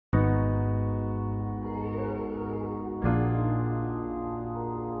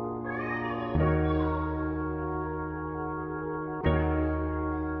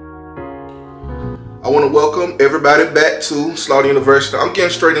want to welcome everybody back to Slaughter University. I'm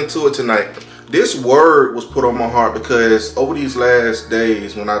getting straight into it tonight. This word was put on my heart because over these last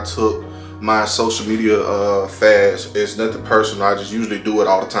days when I took my social media fast, it's nothing personal. I just usually do it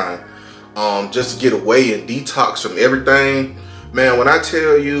all the time. Just to get away and detox from everything. Man, when I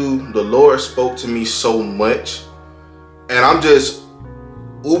tell you the Lord spoke to me so much, and I'm just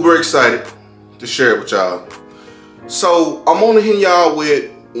uber excited to share it with y'all. So I'm only hitting y'all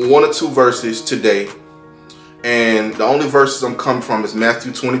with one or two verses today, and the only verses I'm coming from is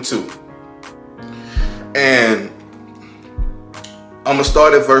Matthew 22, and I'm gonna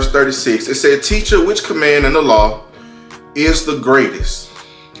start at verse 36. It said, "Teacher, which command in the law is the greatest?"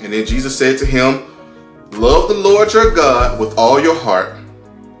 And then Jesus said to him, "Love the Lord your God with all your heart,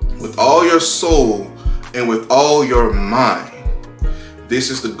 with all your soul, and with all your mind.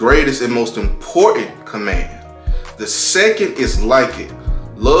 This is the greatest and most important command. The second is like it.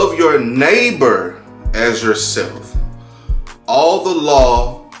 Love your neighbor as yourself. All the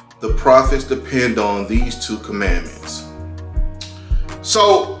law, the prophets depend on these two commandments."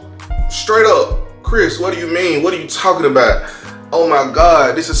 So, straight up, Chris, what do you mean? What are you talking about? Oh my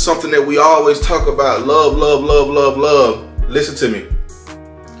God, this is something that we always talk about. Love, love, love, love, love. Listen to me.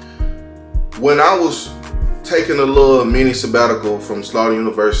 When I was taking a little mini sabbatical from Slaughter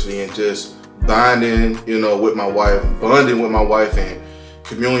University and just bonding, with my wife, bonding with my wife and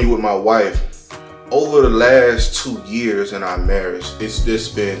communing with my wife, over the last 2 years in our marriage, it's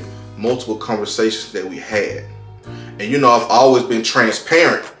just been multiple conversations that we had. And I've always been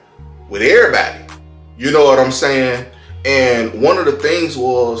transparent with everybody. You know what I'm saying? And one of the things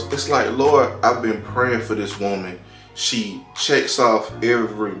was, it's like, Lord, I've been praying for this woman. She checks off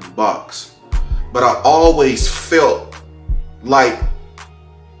every box. But I always felt like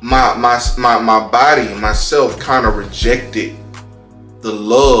my body, myself kind of rejected the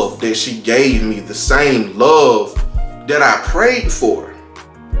love that she gave me, the same love that I prayed for.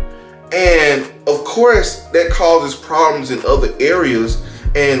 And of course, that causes problems in other areas.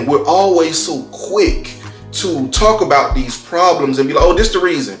 And we're always so quick to talk about these problems and be like, oh, this the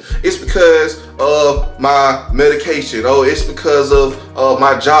reason. It's because of my medication. Oh, it's because of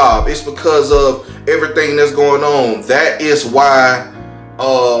my job. It's because of everything that's going on. That is why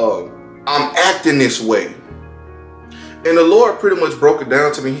I'm acting this way. And the Lord pretty much broke it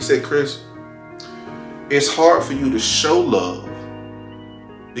down to me. He said, Chris, it's hard for you to show love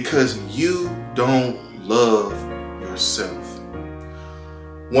because you don't love yourself.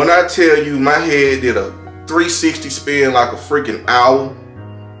 When I tell you my head did a 360 spin like a freaking owl,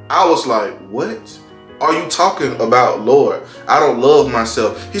 I was like, what are you talking about, Lord? I don't love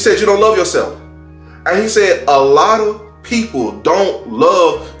myself. He said, you don't love yourself. And he said, a lot of people don't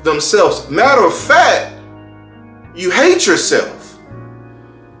love themselves. Matter of fact, you hate yourself.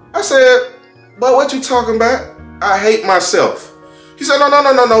 I said, but what you talking about? I hate myself. He said,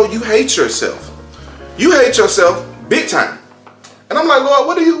 no, you hate yourself. You hate yourself big time. And I'm like, Lord,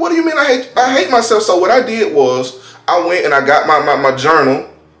 what do you mean I hate myself? So what I did was I went and I got my journal.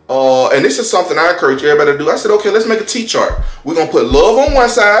 And this is something I encourage everybody to do. I said, okay, let's make a T-chart. We're going to put love on one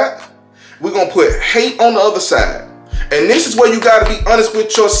side. We're going to put hate on the other side. And this is where you got to be honest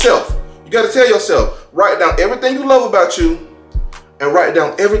with yourself. You got to tell yourself, write down everything you love about you and write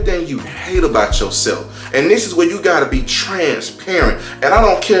down everything you hate about yourself. And this is where you got to be transparent. And I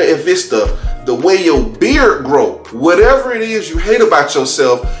don't care if it's the way your beard grow, whatever it is you hate about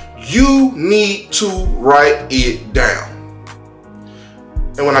yourself, you need to write it down.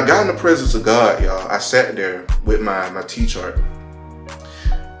 And when I got in the presence of God, y'all, I sat there with my T-chart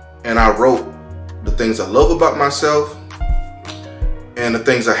and I wrote the things I love about myself and the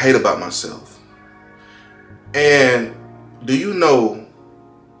things I hate about myself. And do you know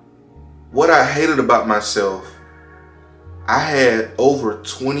what I hated about myself? I had over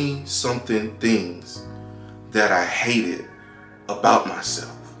 20 something things that I hated about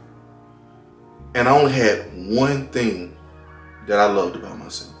myself. And I only had one thing that I loved about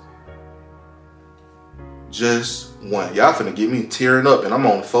myself. Just one. Y'all finna get me tearing up and I'm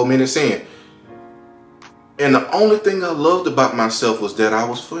on 4 minutes in. And the only thing I loved about myself was that I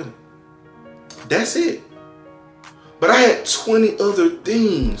was funny. That's it. But I had 20 other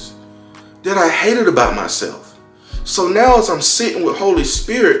things that I hated about myself. So now as I'm sitting with Holy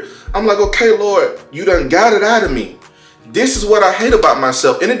Spirit, I'm like, okay, Lord, you done got it out of me. This is what I hate about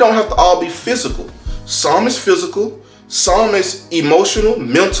myself. And it don't have to all be physical. Some is physical. Some is emotional,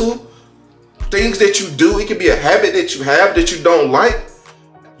 mental. Things that you do. It can be a habit that you have that you don't like.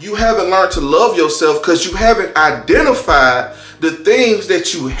 You haven't learned to love yourself because you haven't identified the things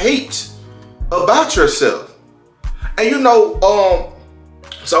that you hate about yourself. And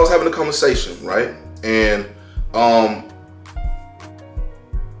so I was having a conversation, right? And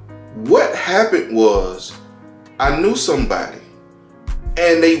what happened was I knew somebody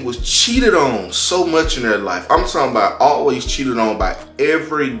and they was cheated on so much in their life. I'm talking about always cheated on by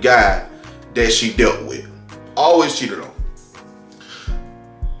every guy that she dealt with. Always cheated on.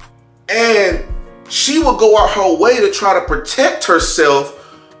 And she would go out her way to try to protect herself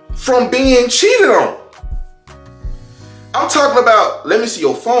from being cheated on. I'm talking about, let me see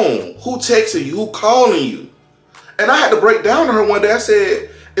your phone. Who texting you? Who calling you? And I had to break down to her one day. I said,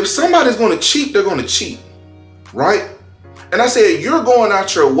 if somebody's going to cheat, they're going to cheat, right? And I said, you're going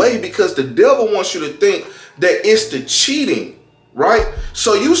out your way because the devil wants you to think that it's the cheating, right?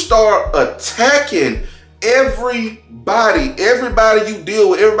 So you start attacking everybody you deal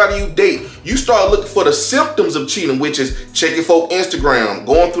with, everybody you date. You start looking for the symptoms of cheating, which is checking folk Instagram,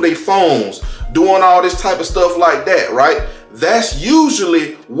 going through their phones, doing all this type of stuff like that, right? That's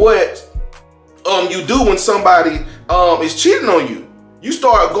usually what you do when somebody is cheating on you. You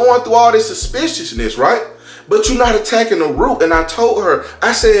start going through all this suspiciousness, right? But you're not attacking the root. And I told her,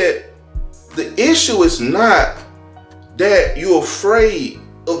 I said, the issue is not that you're afraid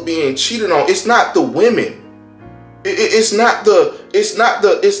of being cheated on. It's not the women. It's not the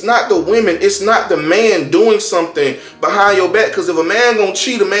women. It's not the man doing something behind your back. Because if a man gonna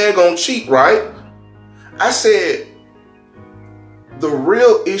cheat, right? I said, the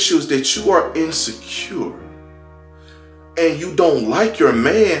real issue is that you are insecure. And you don't like your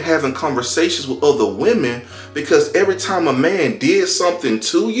man having conversations with other women because every time a man did something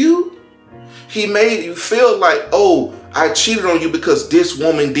to you, he made you feel like, oh, I cheated on you because this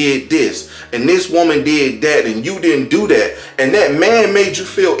woman did this and this woman did that and you didn't do that. And that man made you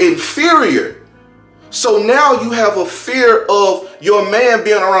feel inferior. So now you have a fear of your man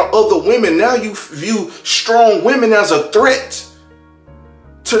being around other women. Now you view strong women as a threat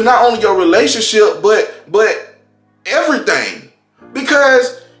to not only your relationship, but everything,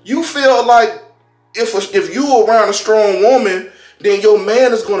 because you feel like if you around a strong woman, then your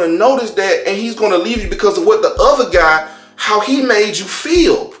man is going to notice that and he's going to leave you because of what the other guy, how he made you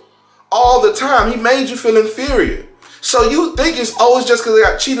feel all the time. He made you feel inferior. So you think it's just because I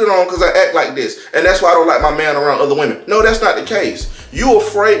got cheated on because I act like this, and that's why I don't like my man around other women. No, that's not the case. You're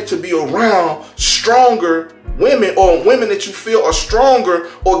afraid to be around stronger women, or women that you feel are stronger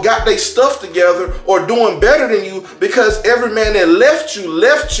or got their stuff together or doing better than you, because every man that left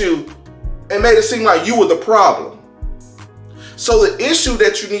you and made it seem like you were the problem. So the issue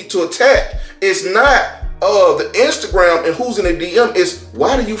that you need to attack is not the Instagram and who's in the DM. Is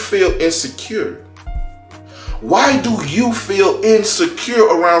why do you feel insecure? Why do you feel insecure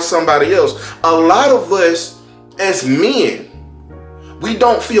around somebody else? A lot of us as men, we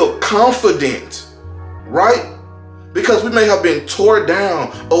don't feel confident, right? Because we may have been torn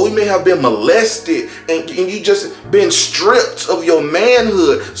down, or we may have been molested, and you just been stripped of your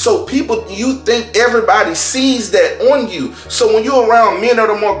manhood. So you think everybody sees that on you. So when you're around men that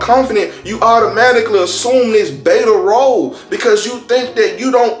are more confident, you automatically assume this beta role because you think that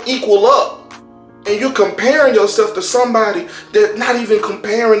you don't equal up. And you're comparing yourself to somebody that's not even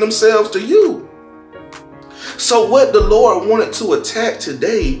comparing themselves to you. So what the Lord wanted to attack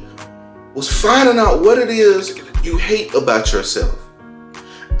today was finding out what it is you hate about yourself,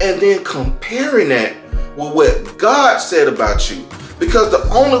 and then comparing that with what God said about you. Because the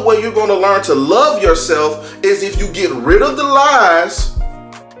only way you're going to learn to love yourself is if you get rid of the lies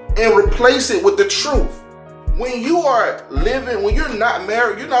and replace it with the truth. When you are living, when you're not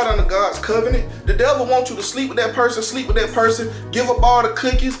married, you're not under God's covenant, the devil wants you to sleep with that person, give up all the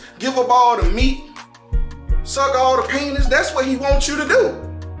cookies, give up all the meat, suck all the penis. That's what he wants you to do.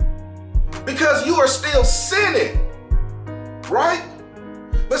 Because you are still sinning, right?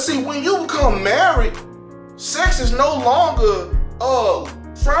 But see, when you become married, sex is no longer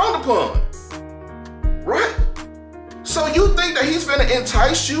frowned upon, right? So you think that he's gonna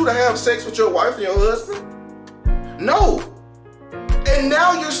entice you to have sex with your wife and your husband? No. And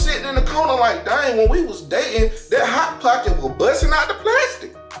now you're sitting in the corner like, dang, when we was dating, that Hot Pocket was busting out the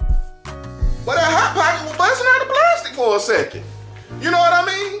plastic. But that Hot Pocket was busting out the plastic for a second. You know what I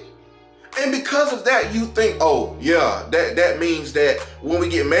mean? And because of that, you think, oh, yeah, that means that when we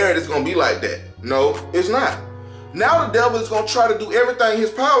get married, it's going to be like that. No, it's not. Now the devil is going to try to do everything in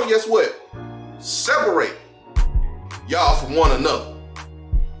his power. Guess what? Separate y'all from one another.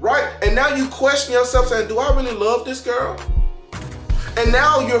 Right? And now you question yourself saying, do I really love this girl? And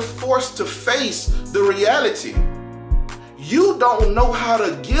now you're forced to face the reality. You don't know how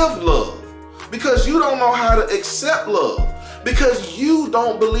to give love because you don't know how to accept love, because you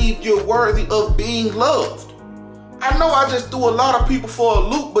don't believe you're worthy of being loved. I know I just threw a lot of people for a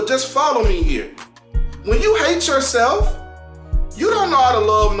loop, but just follow me here. When you hate yourself, you don't know how to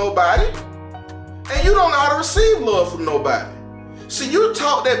love nobody. And you don't know how to receive love from nobody. See, you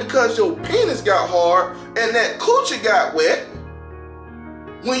taught that because your penis got hard and that coochie got wet.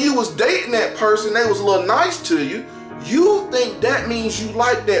 When you was dating that person, they was a little nice to you. You think that means you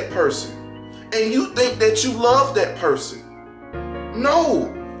like that person. And you think that you love that person.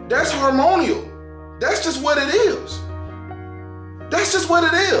 No, that's harmonial. That's just what it is. That's just what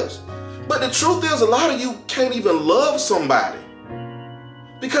it is. But the truth is, a lot of you can't even love somebody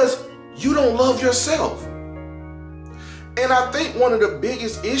because you don't love yourself. And I think one of the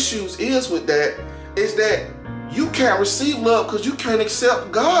biggest issues is with that is that you can't receive love because you can't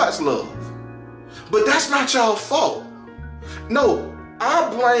accept God's love. But that's not y'all's fault. No, I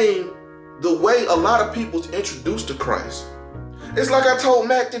blame the way a lot of people's introduced to Christ. It's like I told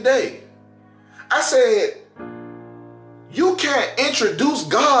Mac today. I said, you can't introduce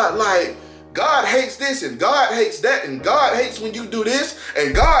God like God hates this and God hates that and God hates when you do this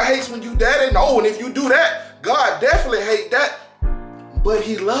and God hates when you that and oh, and if you do that, God definitely hates that. But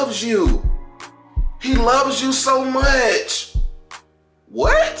he loves you. He loves you so much.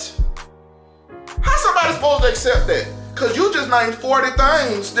 What? How somebody supposed to accept that? Because you just named 40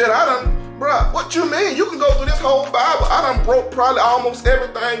 things that I done, bruh, what you mean? You can go through this whole Bible. I done broke probably almost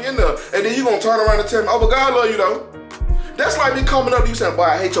everything in there. And then you gonna turn around and tell me, oh, but God love you though. That's like me coming up to you saying, boy,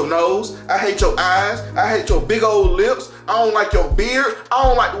 I hate your nose. I hate your eyes. I hate your big old lips. I don't like your beard. I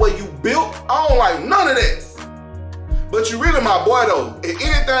don't like the way you built. I don't like none of that. But you really my boy though. If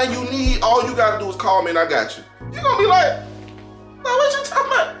anything you need, all you gotta do is call me and I got you. You gonna be like, no, what you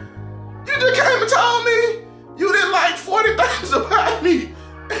talking about? You just came and told me you didn't like 40 things about me.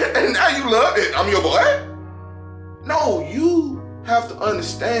 And now you love it. I'm your boy? No, you have to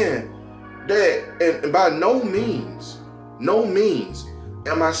understand that, and by no means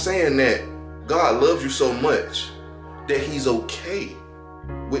am I saying that God loves you so much that he's okay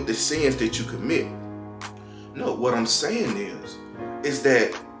with the sins that you commit. No, what I'm saying is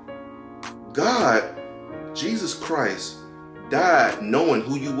that God, Jesus Christ, died knowing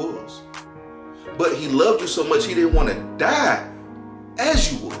who you was. But he loved you so much he didn't want to die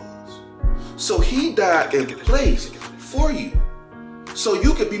as you was. So he died in place for you. So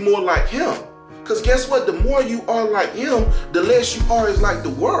you could be more like him. Because guess what? The more you are like him, the less you are is like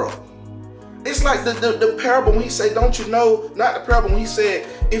the world. It's like the parable when he said, don't you know, not the parable when he said,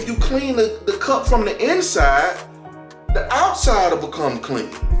 if you clean the cup from the inside, the outside will become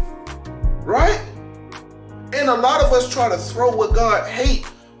clean. Right? And a lot of us try to throw what God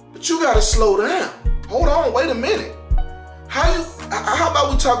hates, but you got to slow down. Hold on, wait a minute. How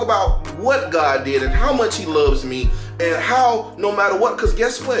about we talk about what God did and how much he loves me and how no matter what, because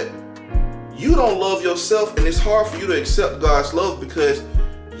guess what? You don't love yourself and it's hard for you to accept God's love because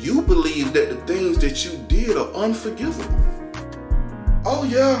you believe that the things that you did are unforgivable. Oh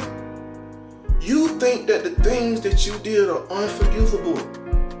yeah. You think that the things that you did are unforgivable.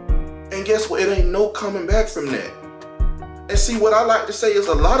 And guess what? It ain't no coming back from that. And see, what I like to say is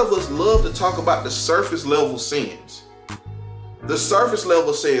a lot of us love to talk about the surface level sins. The surface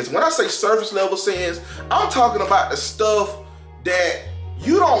level sins. When I say surface level sins, I'm talking about the stuff that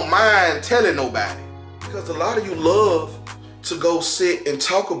you don't mind telling nobody. Because a lot of you love to go sit and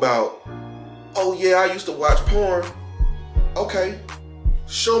talk about, oh yeah, I used to watch porn. Okay,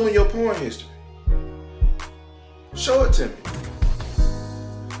 show me your porn history. Show it to me.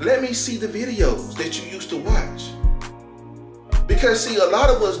 Let me see the videos that you used to watch. Because see, a lot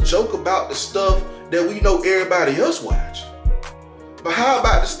of us joke about the stuff that we know everybody else watch. But how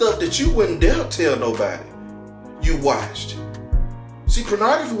about the stuff that you wouldn't dare tell nobody you watched? See,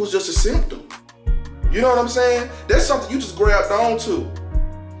 pornography was just a symptom. You know what I'm saying? That's something you just grabbed onto.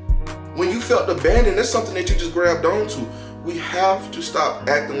 When you felt abandoned, that's something that you just grabbed onto. We have to stop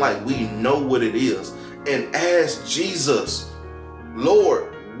acting like we know what it is and ask Jesus, Lord,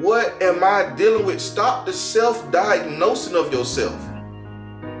 what am I dealing with? Stop the self-diagnosing of yourself.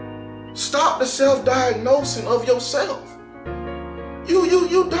 Stop the self-diagnosing of yourself.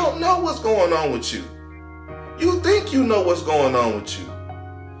 You don't know what's going on with you. You think you know what's going on with you.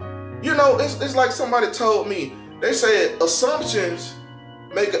 You know, it's like somebody told me, they said assumptions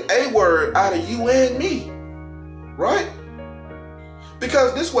make an A word out of you and me. Right?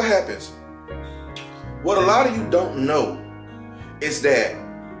 Because this is what happens. What a lot of you don't know is that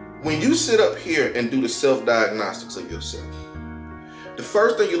when you sit up here and do the self-diagnostics of yourself, the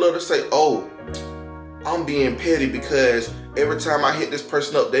first thing you love to say, oh, I'm being petty because every time I hit this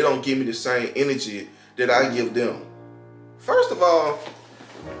person up, they don't give me the same energy that I give them. First of all,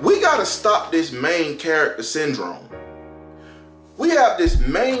 we got to stop this main character syndrome. We have this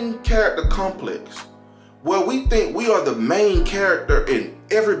main character complex where we think we are the main character in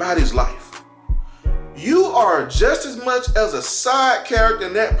everybody's life. You are just as much as a side character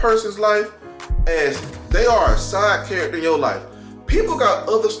in that person's life as they are a side character in your life. People got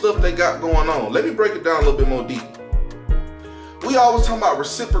other stuff they got going on. Let me break it down a little bit more deep. We always talk about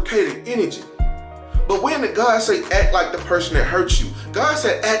reciprocated energy. But when did God say act like the person that hurts you? God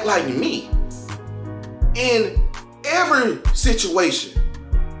said act like me in every situation.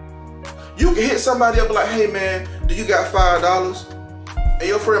 You can hit somebody up like, hey man, do you got $5? And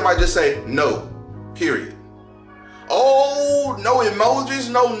your friend might just say, no, period. Oh, no emojis,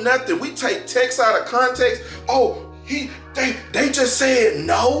 no nothing. We take text out of context. Oh, they just said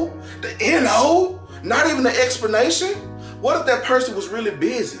no, the N-O, not even an explanation. What if that person was really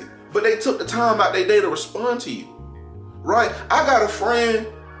busy, but they took the time out their day to respond to you, right? I got a friend,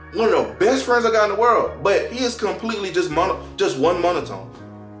 one of the best friends I got in the world, but he is completely just one monotone.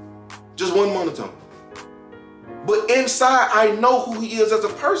 Just one monotone. But inside, I know who he is as a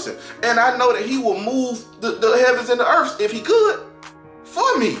person. And I know that he will move the heavens and the earth if he could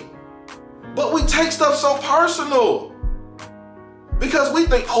for me. But we take stuff so personal. Because we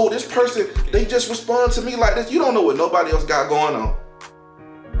think, oh, this person, they just respond to me like this. You don't know what nobody else got going on.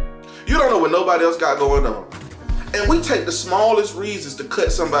 You don't know what nobody else got going on. And we take the smallest reasons to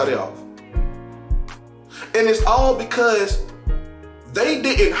cut somebody off. And it's all because they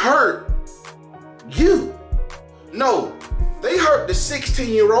didn't hurt you. No, they hurt the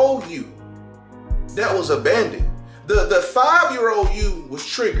 16-year-old you that was abandoned. The 5-year-old you was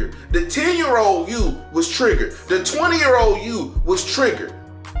triggered. The 10-year-old you was triggered. The 20-year-old you was triggered.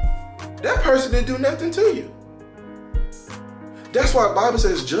 That person didn't do nothing to you. That's why the Bible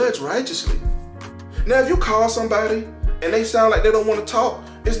says judge righteously. Now, if you call somebody and they sound like they don't want to talk,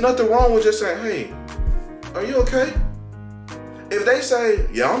 there's nothing wrong with just saying, hey, are you okay? If they say,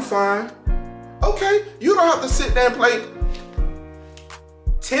 yeah, I'm fine. Okay, you don't have to sit there and play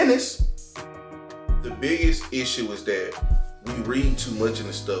tennis. The biggest issue is that we read too much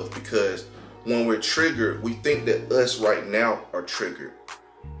into stuff because when we're triggered, we think that us right now are triggered.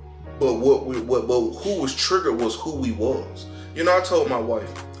 But who was triggered was who we was. You know, I told my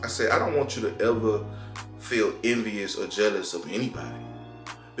wife, I said, I don't want you to ever feel envious or jealous of anybody.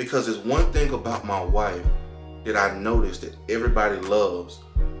 Because there's one thing about my wife that I noticed that everybody loves,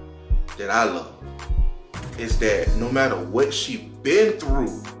 that I love, is that no matter what she been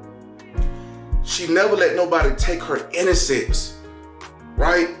through, she never let nobody take her innocence,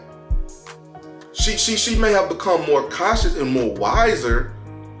 right? She may have become more cautious and more wiser,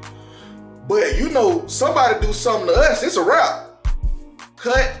 but you know, somebody do something to us, it's a wrap.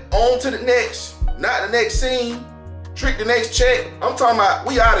 Cut, on to the next, not the next scene, trick the next check. I'm talking about,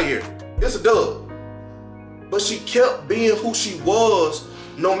 we out of here. It's a dub. But she kept being who she was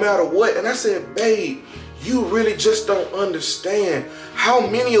no matter what. And I said, babe, you really just don't understand how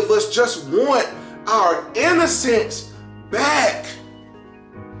many of us just want our innocence back.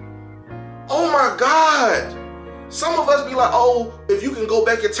 Oh my God. Some of us be like, oh, if you can go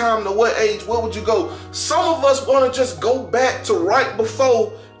back in time to what age, where would you go? Some of us want to just go back to right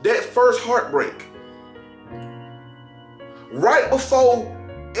before that first heartbreak. Right before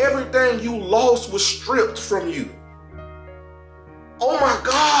everything you lost was stripped from you. Oh my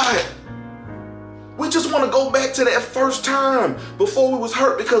God. We just want to go back to that first time before we was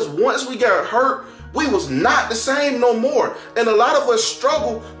hurt, because once we got hurt, we was not the same no more. And a lot of us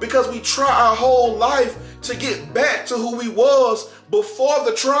struggle because we try our whole life to get back to who we was before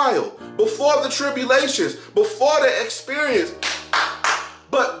the trial, before the tribulations, before the experience.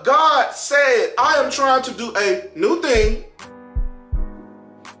 But God said, I am trying to do a new thing.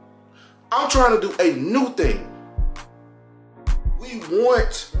 I'm trying to do a new thing. We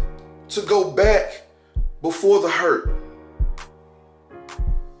want to go back before the hurt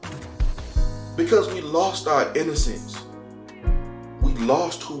because we lost our innocence. We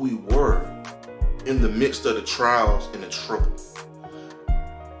lost who we were in the midst of the trials and the trouble.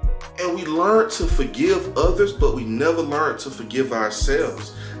 And we learned to forgive others, but we never learned to forgive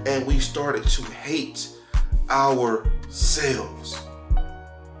ourselves. And we started to hate ourselves.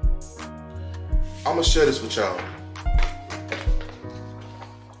 I'm gonna share this with y'all.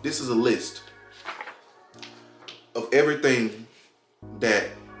 This is a list of everything that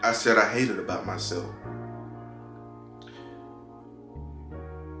I said I hated about myself.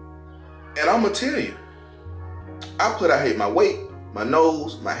 And I'm gonna tell you, I hate my weight, my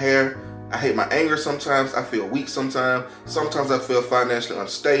nose, my hair. I hate my anger sometimes. I feel weak sometimes. Sometimes I feel financially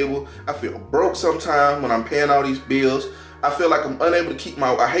unstable. I feel broke sometimes when I'm paying all these bills. I feel like I'm unable to keep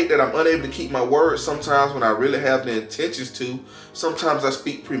I hate that I'm unable to keep my words sometimes when I really have the intentions to. Sometimes I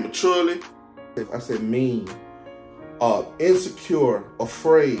speak prematurely. I said mean, insecure,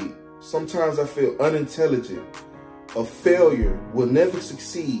 afraid. Sometimes I feel unintelligent, a failure, will never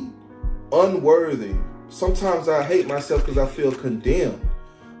succeed, unworthy. Sometimes I hate myself because I feel condemned,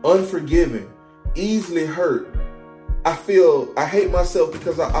 unforgiving, easily hurt. I hate myself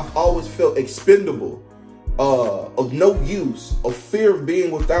because I've always felt expendable, of no use, of fear of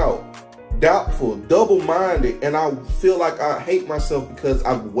being without, doubtful, double-minded, and I feel like I hate myself because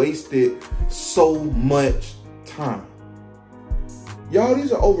I've wasted so much time. Y'all,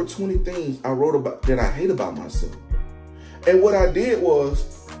 these are over 20 things I wrote about that I hate about myself. And what I did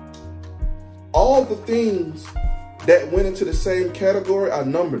was, all the things that went into the same category, I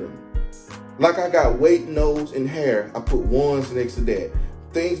numbered them. Like I got weight, nose, and hair, I put 1s next to that.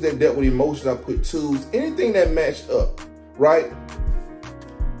 Things that dealt with emotions, I put 2s. Anything that matched up, right?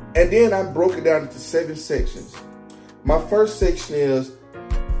 And then I broke it down into 7 sections. My first section is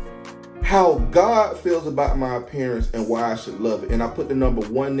how God feels about my appearance and why I should love it. And I put the number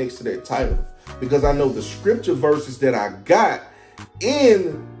 1 next to that title because I know the scripture verses that I got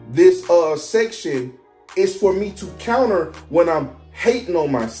in this section is for me to counter when I'm hating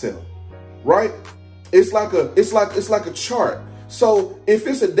on myself, right? It's like a chart. So if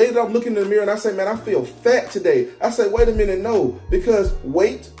it's a day that I'm looking in the mirror and I say, man, I feel fat today, I say, wait a minute, no, because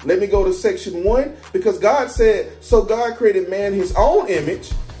wait, let me go to section 1, because God said, so God created man in his own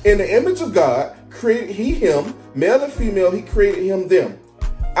image. In the image of God created he him, male and female, he created him them.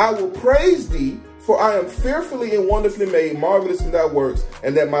 I will praise thee, for I am fearfully and wonderfully made, marvelous in thy works,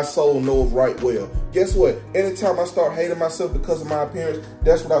 and that my soul knoweth right well. Guess what? Anytime I start hating myself because of my appearance,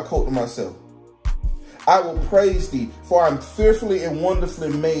 that's what I quote to myself. I will praise thee, for I am fearfully and wonderfully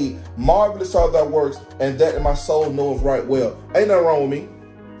made, marvelous are thy works, and that my soul knoweth right well. Ain't nothing wrong with me.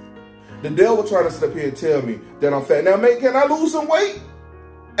 The devil trying to sit up here and tell me that I'm fat. Now, mate, can I lose some weight?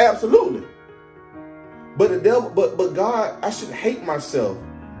 Absolutely. But the devil, but God, I shouldn't hate myself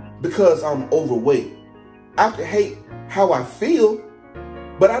because I'm overweight. I can hate how I feel,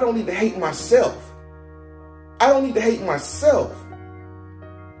 but I don't need to hate myself. I don't need to hate myself.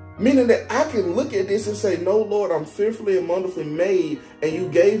 Meaning that I can look at this and say, no, Lord, I'm fearfully and wonderfully made, and you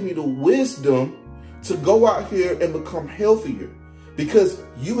gave me the wisdom to go out here and become healthier because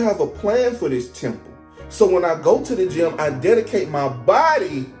you have a plan for this temple. So when I go to the gym, I dedicate my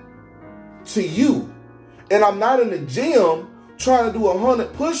body to you. And I'm not in the gym trying to do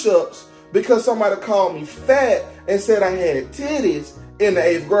 100 push-ups because somebody called me fat and said I had titties in the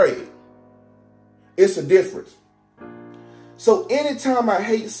 8th grade. It's a difference. So anytime I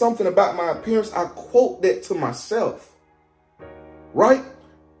hate something about my appearance, I quote that to myself, right?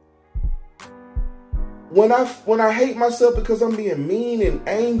 When I hate myself because I'm being mean and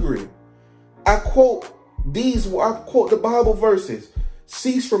angry, I quote the Bible verses.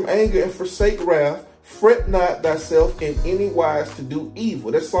 Cease from anger and forsake wrath. Fret not thyself in any wise to do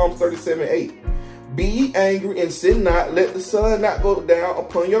evil. That's Psalms 37:8. Be ye angry and sin not. Let the sun not go down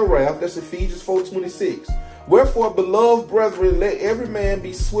upon your wrath. That's Ephesians 4:26. Wherefore, beloved brethren, let every man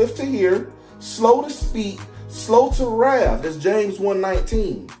be swift to hear, slow to speak, slow to wrath. That's James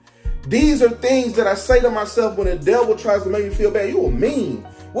 1:19. These are things that I say to myself when the devil tries to make me feel bad. You were mean.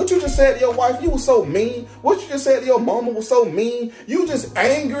 What you just said to your wife, you were so mean. What you just said to your mama was so mean. You just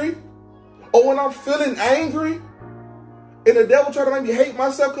angry. Or when I'm feeling angry and the devil try to make me hate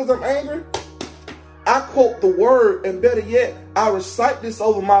myself because I'm angry, I quote the word, and better yet, I recite this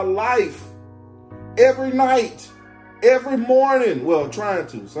over my life every night, every morning. Well, trying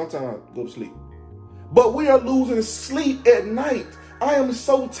to. Sometimes I go to sleep. But we are losing sleep at night. I am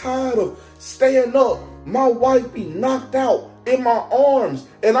so tired of staying up. My wife be knocked out in my arms,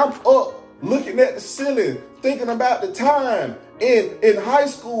 and I'm up looking at the ceiling, thinking about the time in high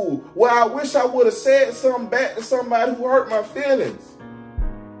school where I wish I would have said something back to somebody who hurt my feelings.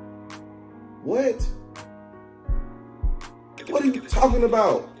 What? What are you talking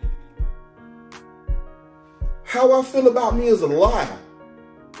about? How I feel about me is a lie.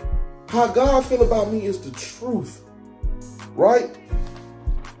 How God feel about me is the truth. Right?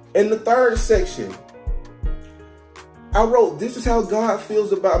 In the 3rd section, I wrote, this is how God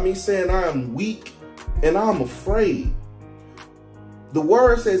feels about me, saying I am weak and I'm afraid. The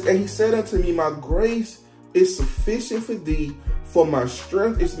word says, and he said unto me, my grace is sufficient for thee, for my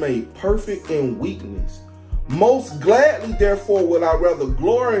strength is made perfect in weakness. Most gladly, therefore, will I rather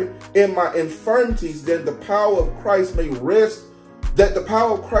glory in my infirmities than the power of Christ may rest, that the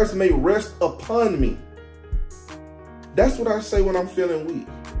power of Christ may rest upon me. That's what I say when I'm feeling weak.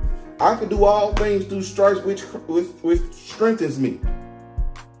 I can do all things through stripes which strengthens me.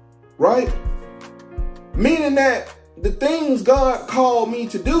 Right? Meaning that the things God called me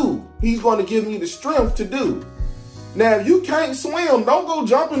to do, He's going to give me the strength to do. Now, if you can't swim, don't go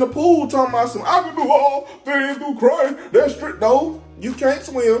jump in the pool talking about some, I can do all things through Christ. That's strict. No, you can't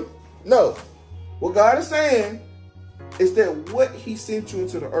swim. No. What God is saying is that what he sent you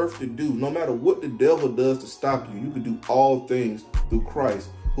into the earth to do, no matter what the devil does to stop you, you can do all things through Christ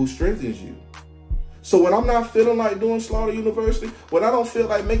who strengthens you. So when I'm not feeling like doing Slaughter University, when I don't feel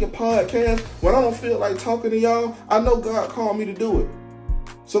like making podcasts, when I don't feel like talking to y'all, I know God called me to do it.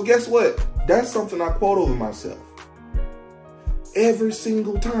 So guess what? That's something I quote over myself every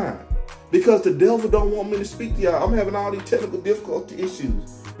single time, because the devil don't want me to speak to y'all. I'm having all these technical difficulty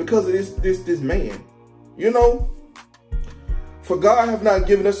issues because of this man. You know, for God have not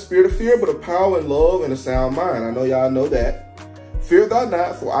given us a spirit of fear, but of power and love and a sound mind. I know y'all know that. Fear thou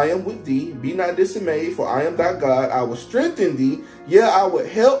not, for I am with thee. Be not dismayed, for I am thy God. I will strengthen thee. Yeah, I will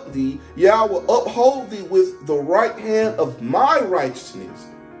help thee. Yeah, I will uphold thee with the right hand of my righteousness.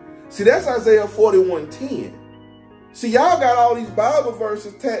 See, that's Isaiah 41:10. See, y'all got all these Bible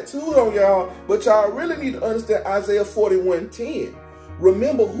verses tattooed on y'all, but y'all really need to understand Isaiah 41:10.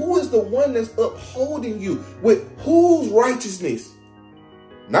 Remember, who is the one that's upholding you? With whose righteousness?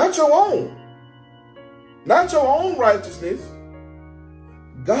 Not your own. Not your own righteousness.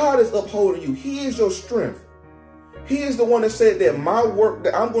 God is upholding you. He is your strength. He is the one that said that my work,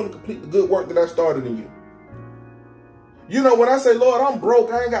 that I'm going to complete the good work that I started in you. You know, when I say, Lord, I'm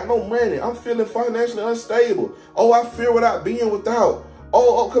broke, I ain't got no money, I'm feeling financially unstable. Oh, I fear without being without.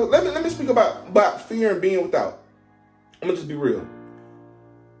 Let me speak about fear and being without. I'm going to just be real.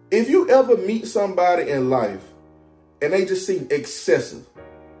 If you ever meet somebody in life and they just seem excessive,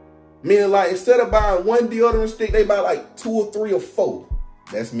 meaning like instead of buying one deodorant stick, they buy like 2 or 3 or 4.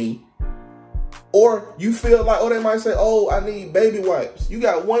 That's me. Or you feel like, oh, they might say, oh, I need baby wipes. You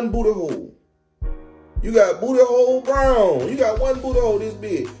got one booty hole. You got booty hole brown. You got one booty hole this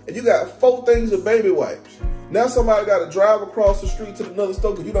big. And you got 4 things of baby wipes. Now somebody got to drive across the street to another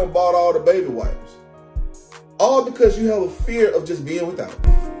store because you done bought all the baby wipes. All because you have a fear of just being without.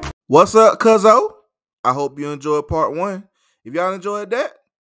 What's up, cuzzo? I hope you enjoyed part 1. If y'all enjoyed that,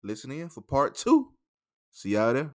 listen in for part 2. See y'all there.